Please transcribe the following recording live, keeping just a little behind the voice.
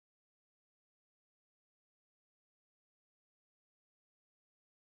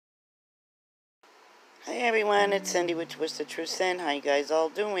Hi everyone, it's Cindy with Twisted True Sin. How you guys all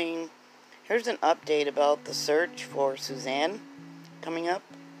doing? Here's an update about the search for Suzanne coming up.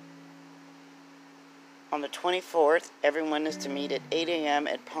 On the 24th, everyone is to meet at 8 a.m.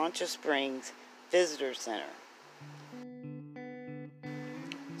 at Poncha Springs Visitor Center.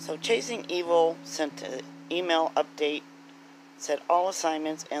 So Chasing Evil sent an email update, said all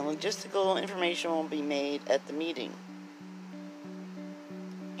assignments and logistical information will be made at the meeting.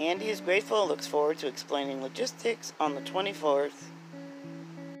 Andy is grateful and looks forward to explaining logistics on the 24th.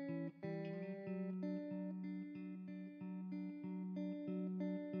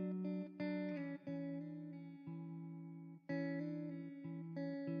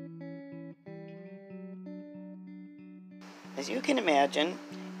 As you can imagine,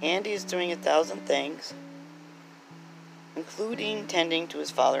 Andy is doing 1,000 things, including tending to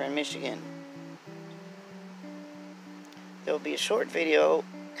his father in Michigan. There will be a short video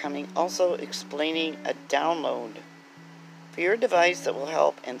coming also explaining a download for your device that will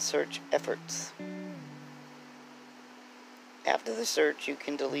help in search efforts. After the search, you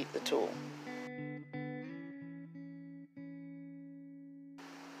can delete the tool.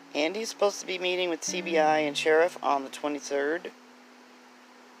 Andy is supposed to be meeting with CBI and Sheriff on the 23rd.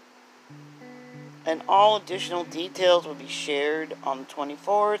 And all additional details will be shared on the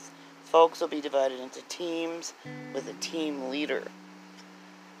 24th. Folks will be divided into teams with a team leader.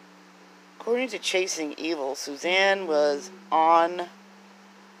 According to Chasing Evil, Suzanne was on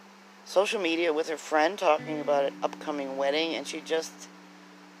social media with her friend talking about an upcoming wedding, and she just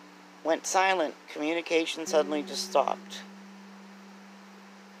went silent. Communication suddenly just stopped.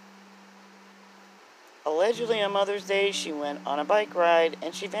 Allegedly on Mother's Day, she went on a bike ride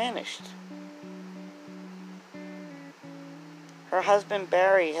and she vanished. Her husband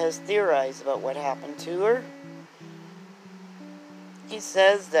Barry has theorized about what happened to her. He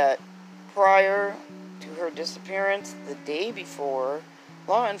says that prior to her disappearance, the day before,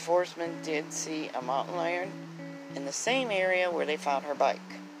 law enforcement did see a mountain lion in the same area where they found her bike.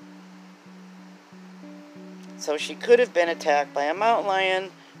 So she could have been attacked by a mountain lion,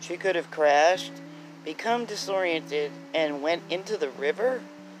 she could have crashed, become disoriented, and went into the river,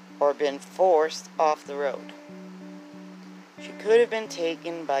 or been forced off the road. She could have been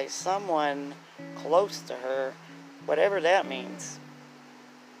taken by someone close to her, whatever that means.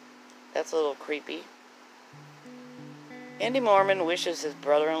 That's a little creepy. Andy Moorman wishes his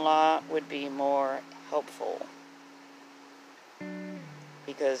brother-in-law would be more helpful,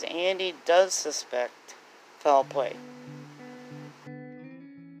 because Andy does suspect foul play.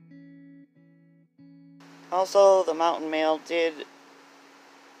 Also, the Mountain Mail did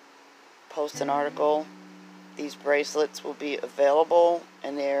post an article. These bracelets will be available,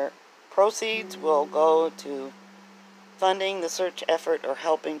 and their proceeds will go to funding the search effort, or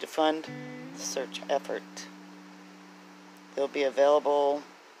helping to fund the search effort. They'll be available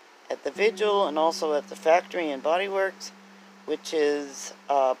at the Vigil and also at the Factory and Body Works, which is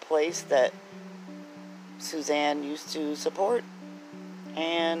a place that Suzanne used to support.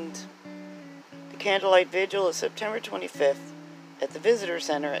 And the Candlelight Vigil is September 25th at the Visitor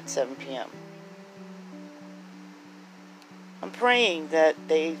Center at 7 p.m. I'm praying that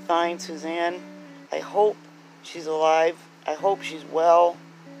they find Suzanne. I hope she's alive. I hope she's well.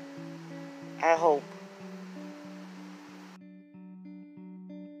 I hope.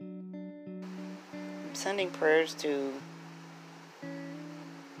 I'm sending prayers to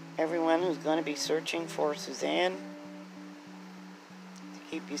everyone who's going to be searching for Suzanne, to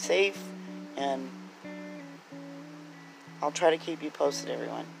keep you safe, and I'll try to keep you posted,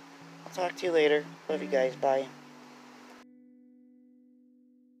 everyone. I'll talk to you later. Love you guys. Bye.